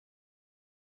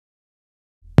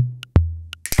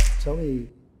Tell me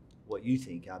what you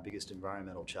think our biggest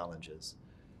environmental challenge is.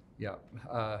 Yeah,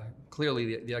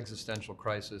 clearly the existential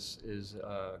crisis is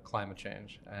climate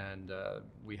change, and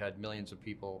we had millions of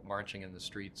people marching in the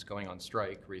streets going on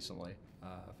strike recently,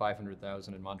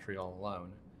 500,000 in Montreal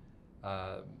alone.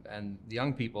 And the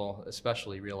young people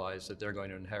especially realize that they're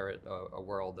going to inherit a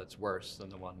world that's worse than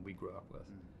the one we grew up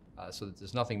with. So that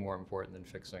there's nothing more important than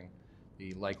fixing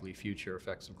the likely future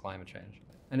effects of climate change.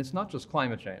 And it's not just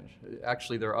climate change.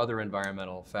 Actually, there are other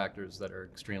environmental factors that are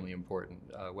extremely important,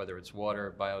 whether it's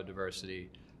water, biodiversity,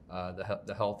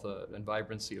 the health and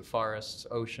vibrancy of forests,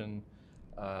 ocean,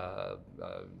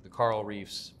 the coral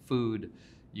reefs, food.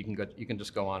 You can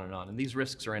just go on, and these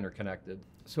risks are interconnected.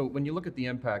 So when you look at the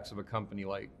impacts of a company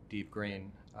like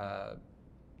DeepGreen,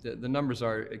 the numbers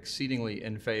are exceedingly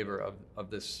in favor of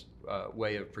this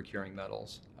way of procuring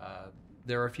metals.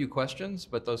 There are a few questions,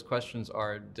 but those questions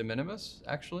are de minimis,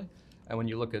 actually. And when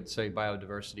you look at, say,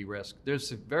 biodiversity risk,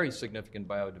 there's a very significant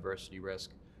biodiversity risk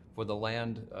for the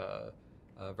land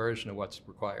version of what's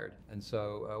required. And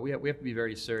so we have to be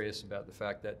very serious about the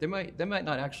fact that there might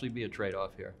not actually be a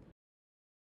trade-off here.